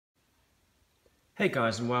Hey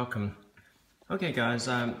guys, and welcome. Okay guys,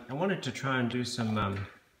 I wanted to try and do some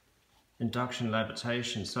induction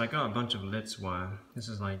levitation. So I got a bunch of Litz wire. This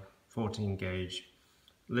is like 14 gauge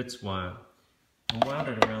Litz wire. And wound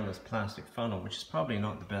it around this plastic funnel, which is probably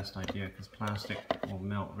not the best idea because plastic will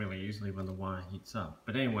melt really easily when the wire heats up.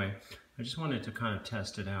 But anyway, I just wanted to kind of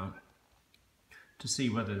test it out to see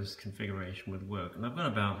whether this configuration would work. And I've got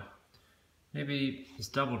about, maybe it's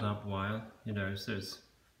doubled up wire, so it's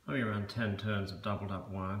probably around 10 turns of doubled up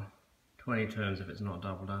wire, 20 turns if it's not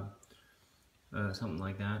doubled up, something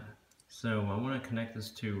like that. So I want to connect this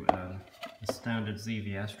to a standard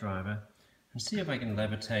ZVS driver and see if I can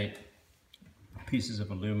levitate pieces of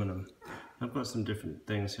aluminum. I've got some different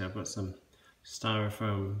things here. I've got some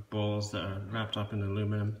styrofoam balls that are wrapped up in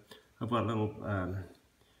aluminum. I've got a little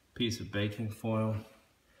piece of baking foil,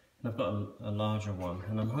 and I've got a larger one,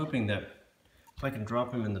 and I'm hoping that if I can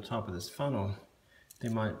drop them in the top of this funnel, they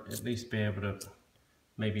might at least be able to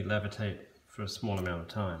maybe levitate for a small amount of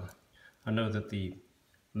time. I know that the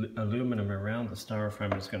aluminum around the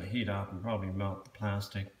styrofoam is going to heat up and probably melt the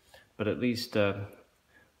plastic, but at least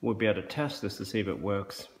we'll be able to test this to see if it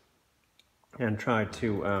works and try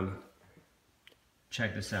to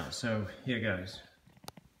check this out. So here goes.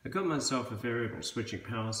 I got myself a variable switching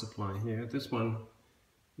power supply here. This one,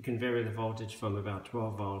 you can vary the voltage from about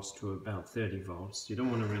 12 volts to about 30 volts. You don't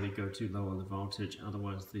want to really go too low on the voltage,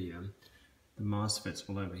 otherwise the MOSFETs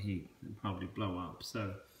will overheat and probably blow up.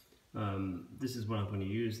 So this is what I'm going to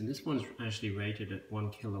use, and this one's actually rated at 1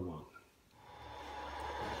 kilowatt.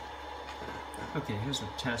 Okay, here's a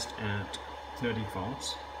test at 30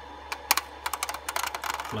 volts.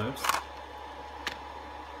 Floats.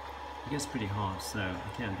 It gets pretty hot, so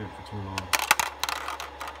I can't do it for too long.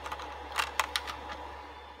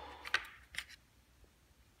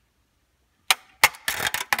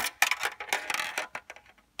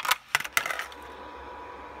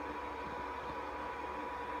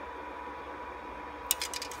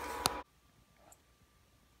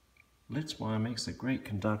 Litz wire makes a great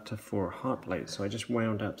conductor for hot plates, so I just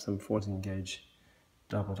wound up some 14 gauge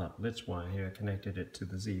doubled up Litz wire here, connected it to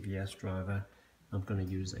the ZVS driver. I'm going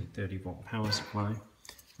to use a 30 volt power supply.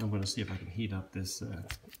 I'm going to see if I can heat up this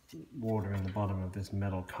water in the bottom of this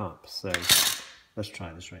metal cup. So let's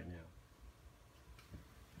try this right now.